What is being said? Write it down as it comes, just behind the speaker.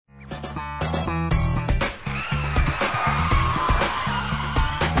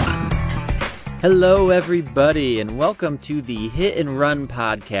Hello, everybody, and welcome to the Hit and Run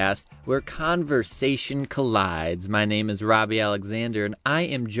podcast, where conversation collides. My name is Robbie Alexander, and I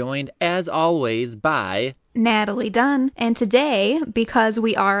am joined, as always, by Natalie Dunn. And today, because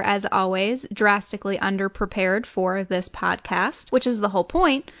we are, as always, drastically underprepared for this podcast, which is the whole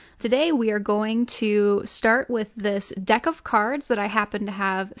point, today we are going to start with this deck of cards that I happen to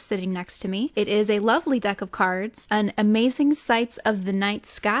have sitting next to me. It is a lovely deck of cards, an Amazing Sights of the Night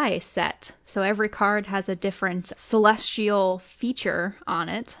Sky set. So every card has a different celestial feature on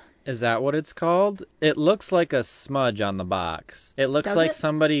it. Is that what it's called? It looks like a smudge on the box. It looks like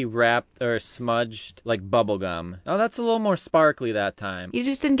somebody wrapped or smudged like bubble gum. Oh, that's a little more sparkly that time. You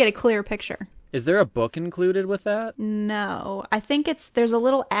just didn't get a clear picture. Is there a book included with that? No. I think there's a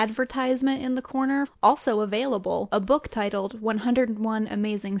little advertisement in the corner. Also available, a book titled 101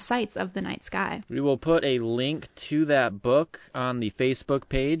 Amazing Sights of the Night Sky. We will put a link to that book on the Facebook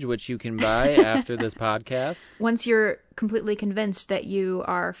page, which you can buy after this podcast. Once you're completely convinced that you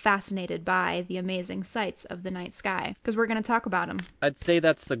are fascinated by the amazing sights of the night sky, because we're going to talk about them. I'd say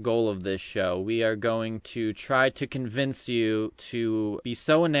that's the goal of this show. We are going to try to convince you to be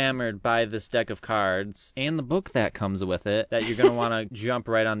so enamored by this deck of cards and the book that comes with it that you're going to want to jump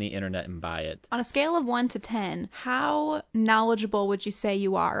right on the internet and buy it. On a scale of 1 to 10, how knowledgeable would you say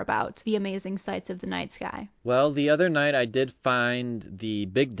you are about the amazing sights of the night sky? Well, the other night I did find the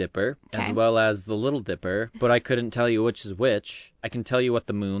Big Dipper as well as the Little Dipper, but I couldn't tell you which is which. I can tell you what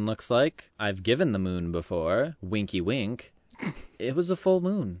the moon looks like. I've given the moon before. Winky wink. It was a full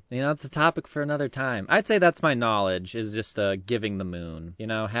moon. You know, it's a topic for another time. I'd say that's my knowledge, is just giving the moon. You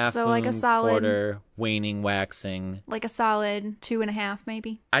know, half so moon, like a solid, quarter, waning, waxing. Like a solid 2.5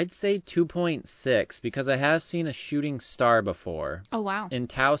 maybe? I'd say 2.6 because I have seen a shooting star before. Oh, wow. In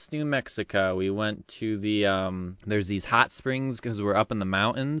Taos, New Mexico, we went to there's these hot springs because we're up in the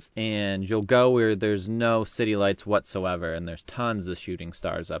mountains, and you'll go where there's no city lights whatsoever, and there's tons of shooting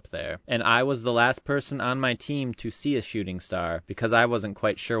stars up there. And I was the last person on my team to see a shooting star because I wasn't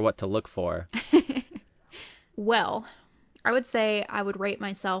quite sure what to look for. Well, I would say I would rate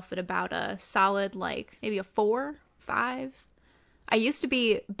myself at about a solid, like, maybe a 4, 5. I used to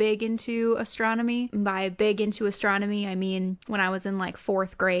be big into astronomy. By big into astronomy, I mean when I was in like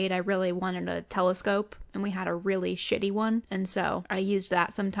 4th grade, I really wanted a telescope, and we had a really shitty one. And so I used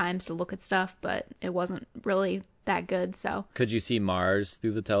that sometimes to look at stuff, but it wasn't really that good. So could you see Mars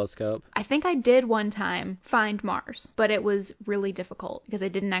through the telescope? I think I did one time find Mars, but it was really difficult because I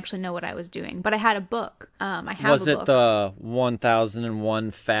didn't actually know what I was doing. But I had a book. Was it the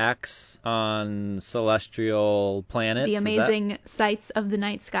 1001 Facts on Celestial Planets? The Amazing Sights of the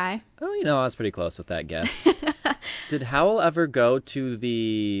Night Sky. Oh, you know, I was pretty close with that guess. Did Howell ever go to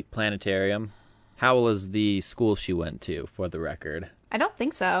the planetarium? Howell is the school she went to, for the record. I don't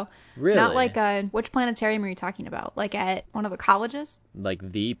think so. Really? Not like which planetarium are you talking about? Like at one of the colleges? Like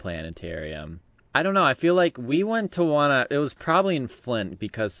the planetarium. I don't know. I feel like we went to one, it was probably in Flint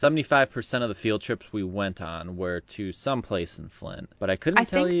because 75% of the field trips we went on were to someplace in Flint. But I couldn't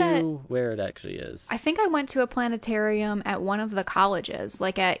tell you where it actually is. I think I went to a planetarium at one of the colleges,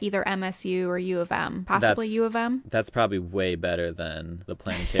 like at either MSU or U of M, possibly U of M. That's probably way better than the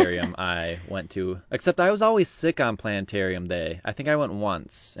planetarium I went to. Except I was always sick on planetarium day. I think I went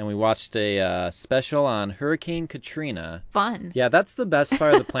once, and we watched a special on Hurricane Katrina. Fun. Yeah, that's the best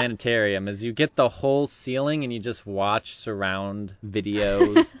part of the planetarium is you get the whole ceiling and you just watch surround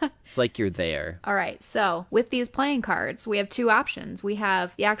videos. It's like you're there. All right, so with these playing cards, we have two options. We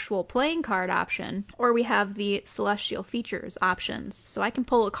have the actual playing card option, or we have the celestial features options. So I can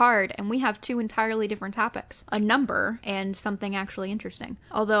pull a card and we have two entirely different topics, a number and something actually interesting.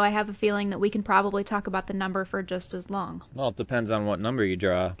 Although I have a feeling that we can probably talk about the number for just as long. Well, it depends on what number you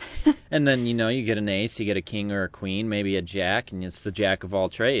draw. And then, you know, you get an ace, you get a king or a queen, maybe a jack, and it's the jack of all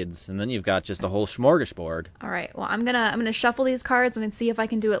trades. And then you've got just a whole smorgasbord. All right, well, I'm gonna shuffle these cards and see if I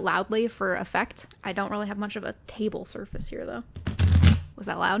can do it loudly for effect. I don't really have much of a table surface here, though. Was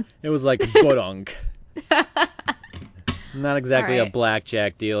that loud? It was like budunk. Not exactly a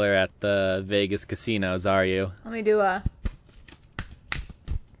blackjack dealer at the Vegas casinos, are you? Let me do a...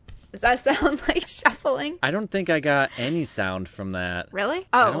 Does that sound like shuffling? I don't think I got any sound from that. Really?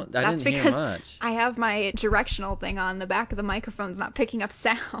 Oh, that's because I have my directional thing on. The back of the microphone's not picking up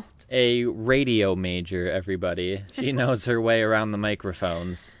sound. A radio major, everybody. She knows her way around the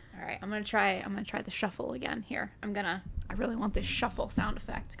microphones. All right, I'm gonna try the shuffle again here. I really want this shuffle sound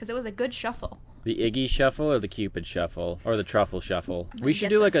effect because it was a good shuffle. The Iggy shuffle or the Cupid shuffle or the truffle shuffle? We should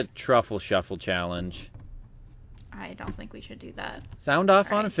do like a truffle shuffle challenge. I don't think we should do that. Sound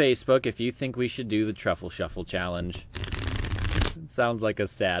off on Facebook if you think we should do the truffle shuffle challenge. Sounds like a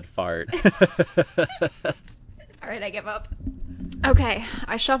sad fart. All right, I give up. Okay,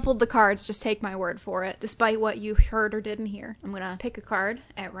 I shuffled the cards, just take my word for it, despite what you heard or didn't hear. I'm gonna pick a card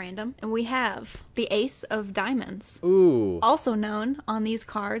at random, and we have the Ace of Diamonds. Ooh. Also known on these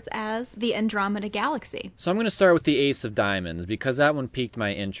cards as the Andromeda Galaxy. So I'm going to start with the Ace of Diamonds because that one piqued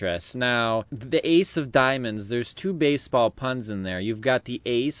my interest. Now, the Ace of Diamonds, there's two baseball puns in there. You've got the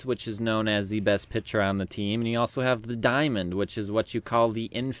ace, which is known as the best pitcher on the team, and you also have the diamond, which is what you call the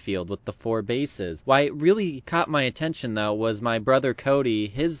infield with the 4 bases. Why it really caught my attention, though, was my brother Cody.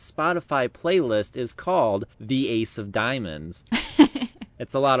 His Spotify playlist is called The Ace of Diamonds.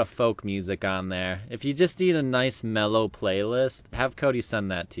 It's a lot of folk music on there. If you just need a nice mellow playlist, have Cody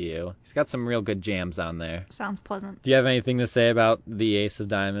send that to you. He's got some real good jams on there. Sounds pleasant. Do you have anything to say about the Ace of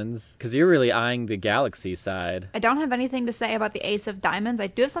Diamonds? Because you're really eyeing the Galaxy side. I don't have anything to say about the Ace of Diamonds. I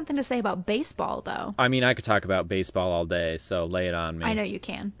do have something to say about baseball, though. I mean, I could talk about baseball all day, so lay it on me. I know you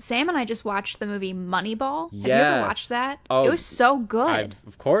can. Sam and I just watched the movie Moneyball. Yes. Have you ever watched that? Oh, it was so good.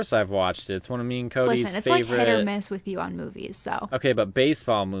 Of course I've watched it. It's one of me and Cody's Listen, it's favorite. like hit or miss with you on movies, so. Okay, but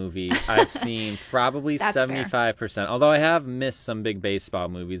baseball movies, I've seen probably 75%. Although I have missed some big baseball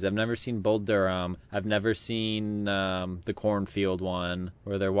movies. I've never seen Bull Durham. I've never seen the cornfield one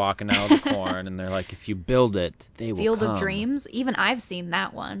where they're walking out of the corn and they're like, if you build it, they will come. Field of Dreams? Even I've seen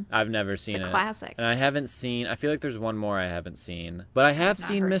that one. I've never seen it. It's a classic. And I haven't seen, I feel like there's one more I haven't seen. But I have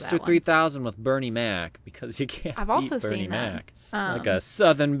seen heard of Mr. that one. 3000 with Bernie Mac because you can't I've also beat Bernie seen that. Mac. It's like a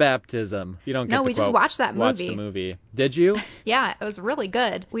Southern baptism. You don't get No, to we just quote, watched that watch movie. the movie. Did you? Yeah, it was really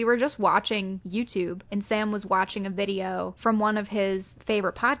good. We were just watching YouTube, and Sam was watching a video from one of his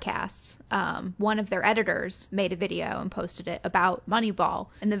favorite podcasts. One of their editors made a video and posted it about Moneyball,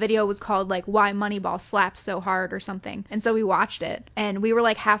 and the video was called, like, Why Moneyball Slaps So Hard or something. And so we watched it, and we were,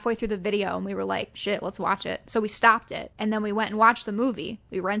 like, halfway through the video, and we were like, shit, let's watch it. So we stopped it, and then we went and watched the movie.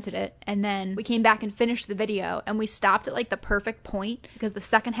 We rented it, and then we came back and finished the video, and we stopped at, like, the perfect point, because the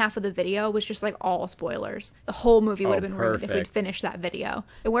second half of the video was just, like, all spoilers. The whole movie would have been ruined if we'd finished that video.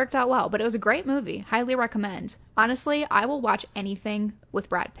 It worked out well, but it was a great movie. Highly recommend. Honestly, I will watch anything with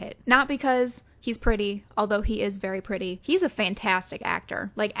Brad Pitt. Not because he's pretty, although he is very pretty. He's a fantastic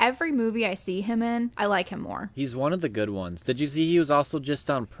actor. Like, every movie I see him in, I like him more. He's one of the good ones. Did you see he was also just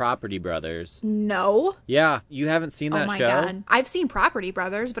on Property Brothers? No. Yeah, you haven't seen that show? Oh my god. I've seen Property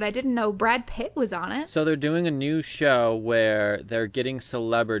Brothers, but I didn't know Brad Pitt was on it. So they're doing a new show where they're getting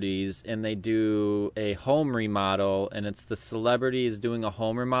celebrities and they do a home remodel, and it's the celebrities doing a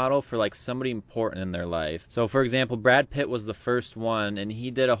home remodel for like somebody important in their life. So for example, Brad Pitt was the first one, and he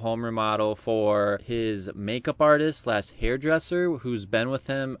did a home remodel for his makeup artist / hairdresser who's been with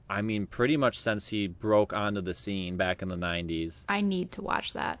him, I mean, pretty much since he broke onto the scene back in the 90s. I need to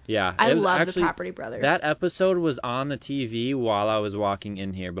watch that. Yeah. I love the Property Brothers. That episode was on the TV while I was walking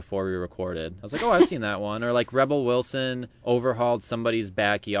in here before we recorded. I was like, oh, I've seen that one. Or like Rebel Wilson overhauled somebody's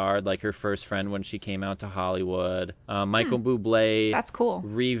backyard, like her first friend when she came out to Hollywood. Michael Bublé That's cool.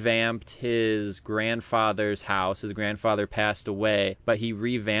 revamped his grandfather's house. His grandfather passed away, but he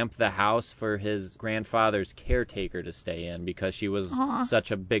revamped the house for his grandfather's caretaker to stay in because she was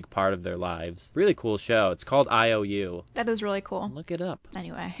such a big part of their lives. Really cool show. It's called IOU. That is really cool. Look it up.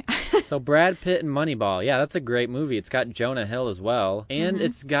 Anyway. So Brad Pitt and Moneyball. Yeah, that's a great movie. It's got Jonah Hill as well. And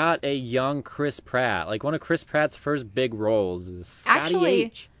it's got a young Chris Pratt. Like one of Chris Pratt's first big roles is Scotty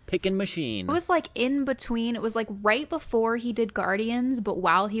H. Pickin' Machine. It was like in between. It was like right before he did Guardians, but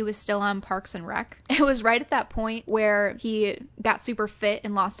while he was still on Parks and Rec. It was right at that point where he got super fit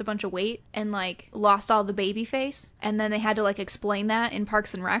and lost a bunch of weight and like lost all the baby face. And then they had to like explain that in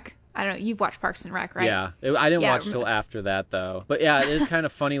Parks and Rec. I don't know. You've watched Parks and Rec, right? Yeah. I didn't watch till after that, though. But yeah, it is kind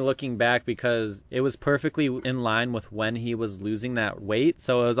of funny looking back because it was perfectly in line with when he was losing that weight.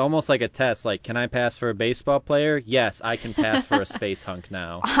 So it was almost like a test. Like, can I pass for a baseball player? Yes, I can pass for a space hunk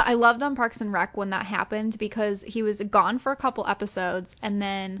now. I loved on Parks and Rec when that happened because he was gone for a couple episodes. And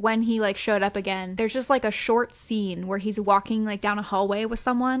then when he like showed up again, there's just like a short scene where he's walking like down a hallway with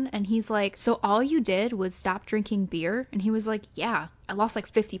someone. And he's like, so all you did was stop drinking beer? And he was like, yeah. I lost like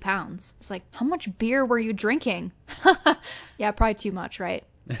 50 pounds. It's like, how much beer were you drinking? Yeah, probably too much, right?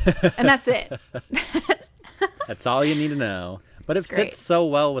 And that's it. That's all you need to know. But it fits so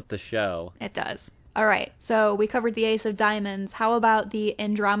well with the show. It does. All right, so we covered the Ace of Diamonds. How about the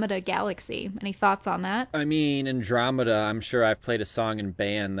Andromeda Galaxy? Any thoughts on that? I mean, Andromeda, I'm sure I've played a song in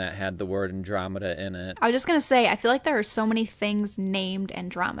band that had the word Andromeda in it. I was just going to say, I feel like there are so many things named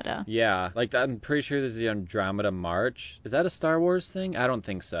Andromeda. Yeah, like I'm pretty sure there's the Andromeda March. Is that a Star Wars thing? I don't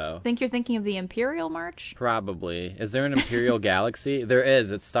think so. I think you're thinking of the Imperial March? Probably. Is there an Imperial Galaxy? There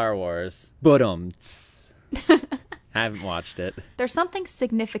is. It's Star Wars. But I haven't watched it. There's something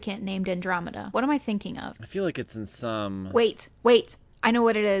significant named Andromeda. What am I thinking of? I feel like it's in some... Wait. I know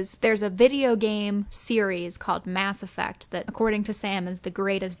what it is. There's a video game series called Mass Effect that, according to Sam, is the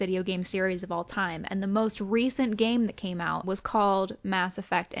greatest video game series of all time. And the most recent game that came out was called Mass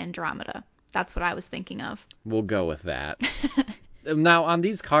Effect Andromeda. That's what I was thinking of. We'll go with that. Now, on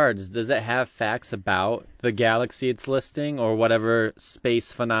these cards, does it have facts about the galaxy it's listing or whatever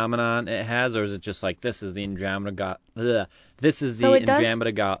space phenomenon it has? Or is it just like, this is the Andromeda...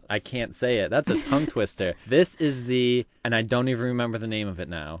 I can't say it. That's a tongue twister. This is the... And I don't even remember the name of it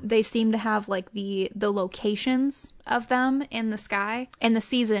now. They seem to have, like, the locations of them in the sky and the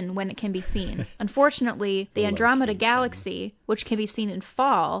season when it can be seen. Unfortunately, the Andromeda Galaxy, which can be seen in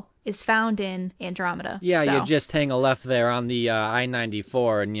fall, is found in Andromeda. Yeah, so. You just hang a left there on the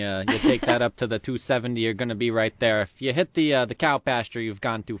I-94 and you take that up to the 270. You're going to be right there. If you hit the cow pasture, you've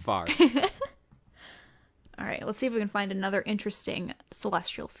gone too far. All right, let's see if we can find another interesting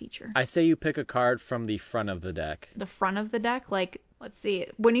celestial feature. I say you pick a card from the front of the deck. The front of the deck? Like, let's see.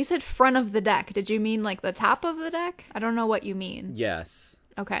 When you said front of the deck, did you mean like the top of the deck? I don't know what you mean. Yes.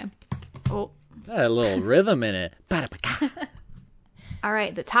 Okay. Oh. That had a little rhythm in it. All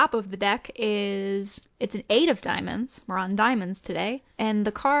right, the top of the deck it's an 8 of diamonds. We're on diamonds today. And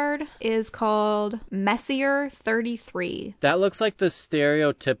the card is called Messier 33. That looks like the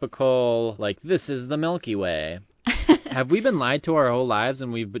stereotypical, like, this is the Milky Way. Have we been lied to our whole lives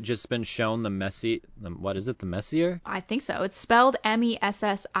and we've just been shown the Messier? I think so. It's spelled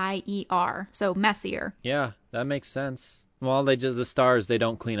Messier. So Messier. Yeah, that makes sense. Well, the stars, they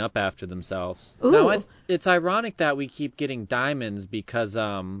don't clean up after themselves. Ooh. Now, it's ironic that we keep getting diamonds because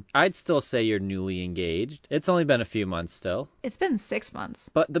I'd still say you're newly engaged. It's only been a few months still. It's been 6 months.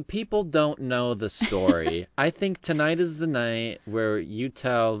 But the people don't know the story. I think tonight is the night where you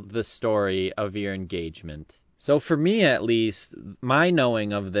tell the story of your engagement. So for me, at least, my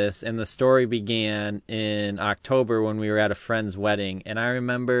knowing of this and the story began in October when we were at a friend's wedding. And I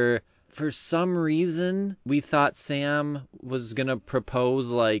remember... For some reason, we thought Sam was going to propose,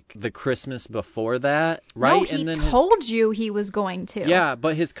 like, the Christmas before that, right? No, he told you he was going to. Yeah,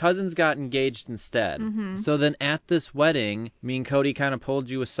 but his cousins got engaged instead. Mm-hmm. So then at this wedding, me and Cody kind of pulled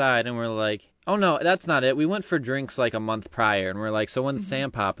you aside and we're like, oh, no, that's not it. We went for drinks like a month prior, and we're like, so when's Sam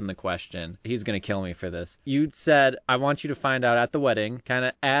popping the question? He's going to kill me for this. You said, I want you to find out at the wedding, kind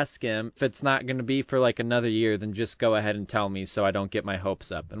of ask him if it's not going to be for like another year, then just go ahead and tell me so I don't get my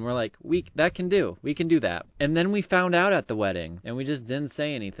hopes up. And we're like, we can do that. And then we found out at the wedding, and we just didn't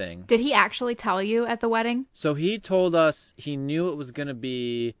say anything. Did he actually tell you at the wedding? So he told us he knew it was going to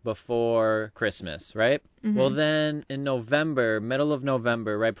be before Christmas, right? Mm-hmm. Well, then in November, middle of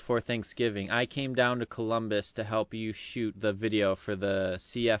November, right before Thanksgiving, I came down to Columbus to help you shoot the video for the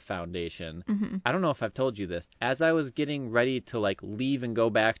CF Foundation. Mm-hmm. I don't know if I've told you this. As I was getting ready to like leave and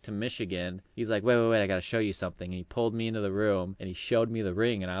go back to Michigan, he's like, wait, I got to show you something. And he pulled me into the room and he showed me the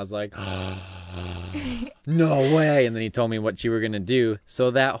ring and I was like, no way. And then he told me what you were going to do.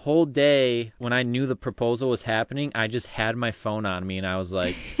 So that whole day when I knew the proposal was happening, I just had my phone on me and I was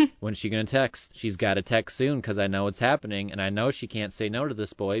like, when's she going to text? She's got to text soon because I know it's happening and I know she can't say no to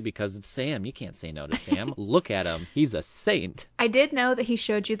this boy because it's Sam. You can't say no to Sam. Look at him. He's a saint. I did know that he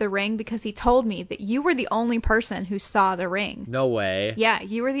showed you the ring because he told me that you were the only person who saw the ring. No way. Yeah,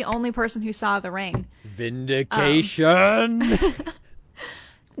 you were the only person who saw the ring. Vindication.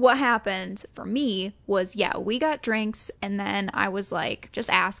 What happened for me was, we got drinks and then I was like, just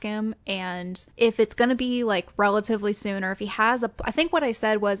ask him. And if it's going to be like relatively soon or if he has I think what I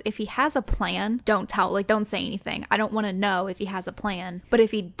said was if he has a plan, don't say anything. I don't want to know if he has a plan. But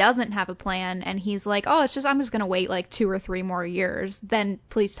if he doesn't have a plan and he's like, I'm just going to wait like 2 or 3 more years, then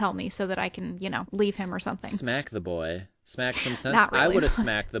please tell me so that I can, leave him or something. Smack the boy. Smack some sense. Not really. I would have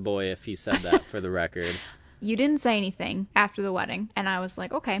smacked the boy if he said that for the record. You didn't say anything after the wedding, and I was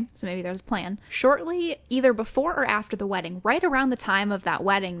like, okay, so maybe there's a plan. Shortly, either before or after the wedding, right around the time of that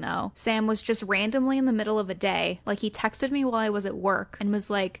wedding, though, Sam was just randomly in the middle of a day. Like, he texted me while I was at work and was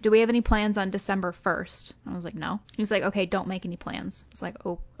like, do we have any plans on December 1st? I was like, no. He's like, okay, don't make any plans. I was like,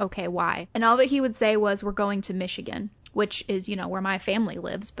 oh, okay, why? And all that he would say was, we're going to Michigan, which is, where my family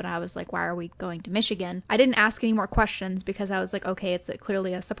lives. But I was like, why are we going to Michigan? I didn't ask any more questions because I was like, okay, it's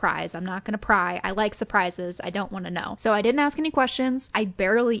clearly a surprise. I'm not going to pry. I like surprises. I don't want to know. So I didn't ask any questions. I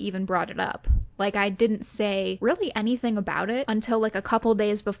barely even brought it up. Like, I didn't say really anything about it until like a couple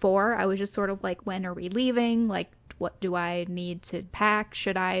days before. I was just sort of like, when are we leaving? Like, what do I need to pack?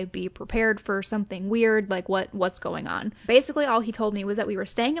 Should I be prepared for something weird? Like what's going on? Basically all he told me was that we were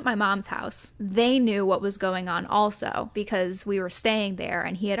staying at my mom's house. They knew what was going on also because we were staying there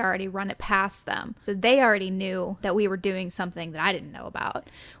and he had already run it past them. So they already knew that we were doing something that I didn't know about.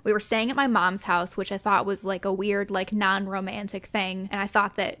 We were staying at my mom's house, which I thought was like a weird, like non-romantic thing. And I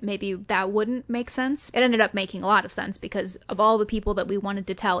thought that maybe that wouldn't make sense. It ended up making a lot of sense because of all the people that we wanted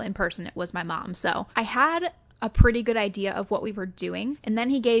to tell in person, it was my mom. So I had a pretty good idea of what we were doing, and then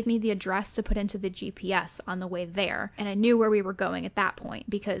he gave me the address to put into the GPS on the way there, and I knew where we were going at that point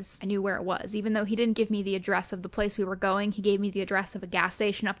because I knew where it was. Even though he didn't give me the address of the place we were going, he gave me the address of a gas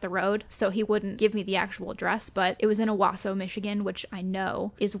station up the road, so he wouldn't give me the actual address, but it was in Owasso, Michigan, which I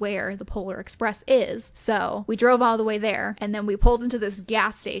know is where the Polar Express is. So we drove all the way there, and then we pulled into this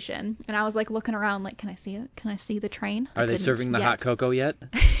gas station, and I was like looking around like, can I see it? Can I see the train? Are they serving the hot cocoa yet?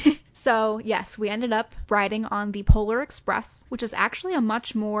 So yes, we ended up riding on the Polar Express, which is actually a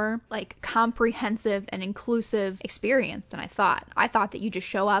much more like comprehensive and inclusive experience than I thought. I thought that you just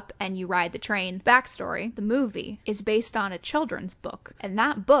show up and you ride the train. Backstory, the movie is based on a children's book, and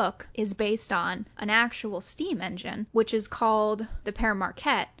that book is based on an actual steam engine, which is called the Père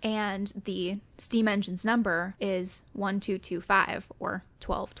Marquette, and the steam engine's number is 1225 or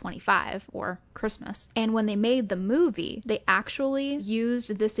 1225 or Christmas. And when they made the movie, they actually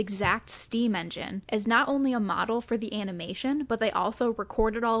used this exact steam engine as not only a model for the animation, but they also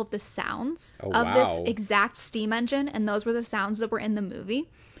recorded all of the sounds of this exact steam engine, and those were the sounds that were in the movie.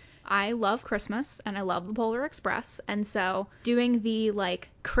 I love Christmas and I love the Polar Express, and so doing the like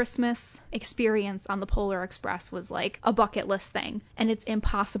Christmas experience on the Polar Express was like a bucket list thing, and it's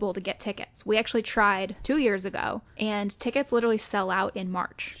impossible to get tickets. We actually tried 2 years ago, and tickets literally sell out in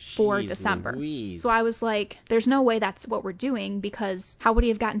March for December. Louise. So I was like, there's no way that's what we're doing, because how would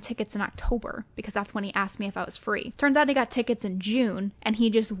he have gotten tickets in October? Because that's when he asked me if I was free. Turns out he got tickets in June, and he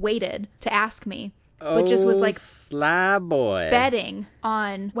just waited to ask me. But just was like slab boy betting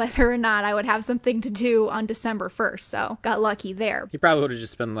on whether or not I would have something to do on December 1st. So got lucky there. He probably would have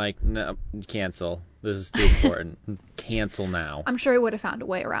just been like, no, cancel. This is too important. Cancel now. I'm sure he would have found a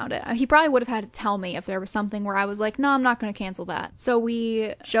way around it. He probably would have had to tell me if there was something where I was like, no, I'm not going to cancel that. So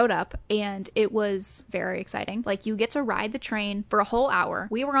we showed up, and it was very exciting. Like, you get to ride the train for a whole hour.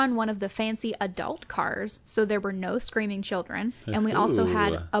 We were on one of the fancy adult cars, so there were no screaming children. And we also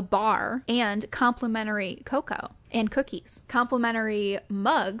had a bar and complimentary cocoa and cookies, complimentary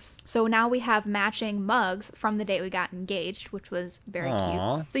mugs. So now we have matching mugs from the day we got engaged, which was very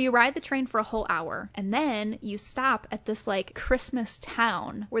cute. So you ride the train for a whole hour, and then you stop at this like Christmas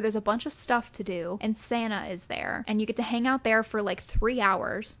town where there's a bunch of stuff to do, and Santa is there, and you get to hang out there for like 3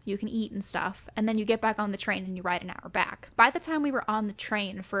 hours. You can eat and stuff, and then you get back on the train and you ride an hour back. By the time we were on the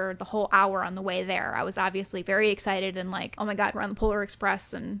train for the whole hour on the way there, I was obviously very excited and like, oh my god, we're on the Polar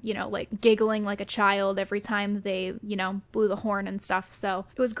Express, and you know, like giggling like a child every time they, you know, blew the horn and stuff. So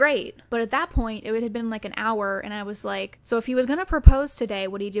it was great. But at that point, it had been like an hour, and I was like, so if he was going to propose today,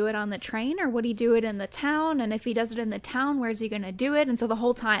 would he do it on the train or would he do it in the town? And if he does it in the town, where's he going to do it? And so the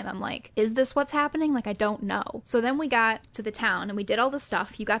whole time I'm like, is this what's happening? Like, I don't know. So then we got to the town and we did all the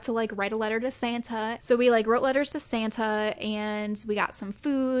stuff. You got to like write a letter to Santa. So we like wrote letters to Santa, and we got some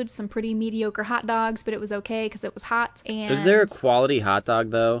food, some pretty mediocre hot dogs, but it was okay because it was hot. And is there a quality hot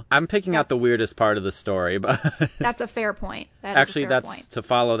dog though? I'm picking out the weirdest part of the story, but that's a fair point. Actually, to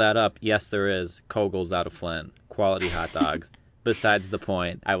follow that up. Yes, there is. Kogel's out of Flint. Quality hot dogs. Besides the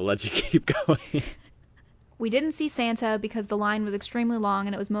point, I will let you keep going. We didn't see Santa because the line was extremely long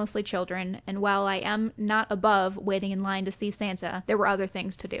and it was mostly children, and while I am not above waiting in line to see Santa, there were other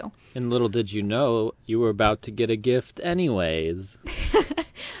things to do. And little did you know, you were about to get a gift anyways.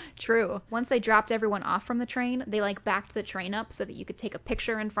 True. Once they dropped everyone off from the train, they like backed the train up so that you could take a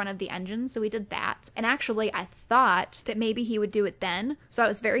picture in front of the engine, so we did that. And actually, I thought that maybe he would do it then, so I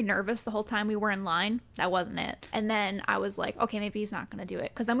was very nervous the whole time we were in line. That wasn't it. And then I was like, okay, maybe he's not going to do it,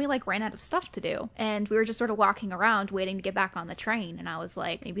 because then we like ran out of stuff to do, and we were just sort of walking around waiting to get back on the train, and I was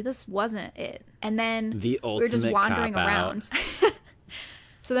like, maybe this wasn't it. And then we were just wandering around.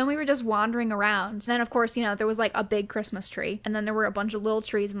 So then we were just wandering around. And then, of course, you know, there was like a big Christmas tree. And then there were a bunch of little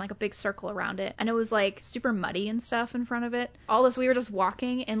trees and like a big circle around it. And it was like super muddy and stuff in front of it. All this, we were just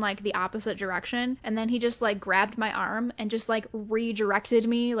walking in like the opposite direction. And then he just like grabbed my arm and just like redirected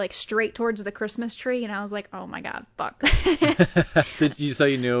me like straight towards the Christmas tree. And I was like, oh my God, fuck. So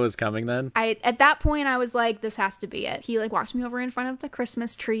you knew it was coming then? At that point, I was like, this has to be it. He like walked me over in front of the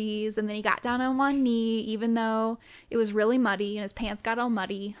Christmas trees. And then he got down on one knee, even though it was really muddy and his pants got all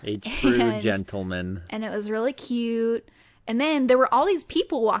muddy. A true gentleman. And it was really cute. And then there were all these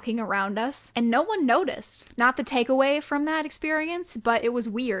people walking around us, and no one noticed. Not the takeaway from that experience, but it was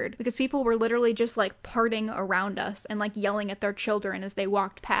weird because people were literally just like parting around us and like yelling at their children as they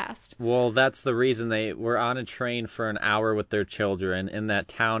walked past. Well, that's the reason they were on a train for an hour with their children in that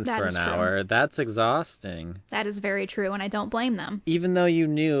town for an hour. That's exhausting. That is very true, and I don't blame them. Even though you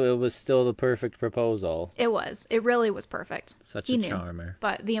knew it was still the perfect proposal. It was. It really was perfect. Such a charmer.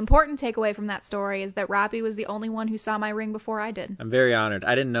 But the important takeaway from that story is that Robbie was the only one who saw my ring before I did. I'm very honored.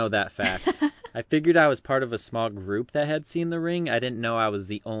 I didn't know that fact. I figured I was part of a small group that had seen the ring. I didn't know I was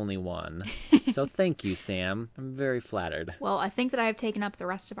the only one. So thank you, Sam. I'm very flattered. Well, I think that I have taken up the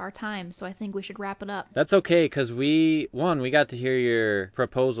rest of our time, so I think we should wrap it up. That's okay, because we got to hear your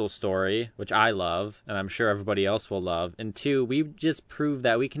proposal story, which I love, and I'm sure everybody else will love. And 2, we just proved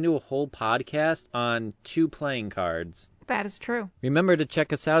that we can do a whole podcast on 2 playing cards. That is true. Remember to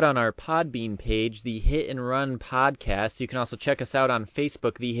check us out on our Podbean page, the Hit and Run Podcast. You can also check us out on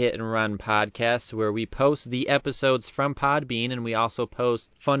Facebook, the Hit and Run Podcast, where we post the episodes from Podbean, and we also post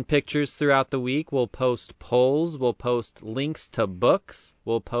fun pictures throughout the week. We'll post polls. We'll post links to books.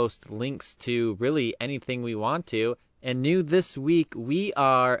 We'll post links to really anything we want to. And new this week, we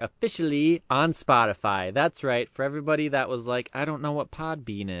are officially on Spotify. That's right. For everybody that was like, I don't know what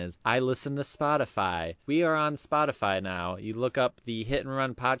Podbean is, I listen to Spotify. We are on Spotify now. You look up the Hit and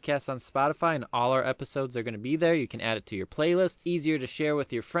Run Podcast on Spotify, and all our episodes are going to be there. You can add it to your playlist. Easier to share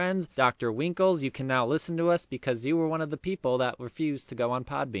with your friends. Dr. Winkles, you can now listen to us because you were one of the people that refused to go on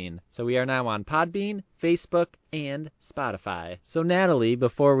Podbean. So we are now on Podbean, Facebook, and Spotify. So Natalie,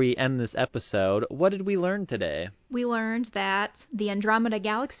 before we end this episode, what did we learn today? We learned that the Andromeda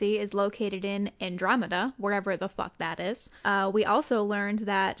Galaxy is located in Andromeda, wherever the fuck that is. We also learned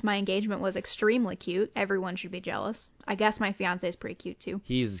that my engagement was extremely cute. Everyone should be jealous. I guess my fiancé is pretty cute too.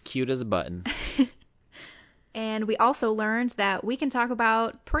 He's cute as a button. And we also learned that we can talk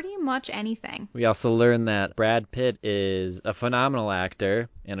about pretty much anything. We also learned that Brad Pitt is a phenomenal actor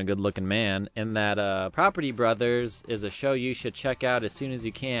and a good-looking man, and that Property Brothers is a show you should check out as soon as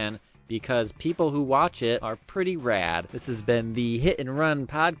you can, because people who watch it are pretty rad. This has been the Hit and Run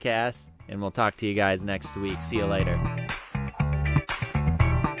Podcast, and we'll talk to you guys next week. See you later.